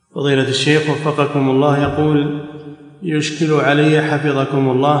فضيلة الشيخ وفقكم الله، يقول: يشكل علي حفظكم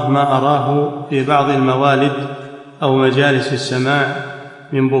الله ما أراه في بعض الموالد أو مجالس السماع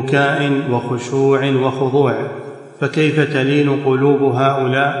من بكاء وخشوع وخضوع، فكيف تلين قلوب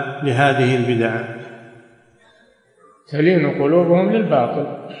هؤلاء لهذه البدع؟ تلين قلوبهم للباطل،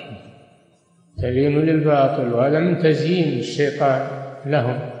 تلين للباطل، وهذا من تزيين الشيطان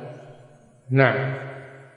لهم. نعم.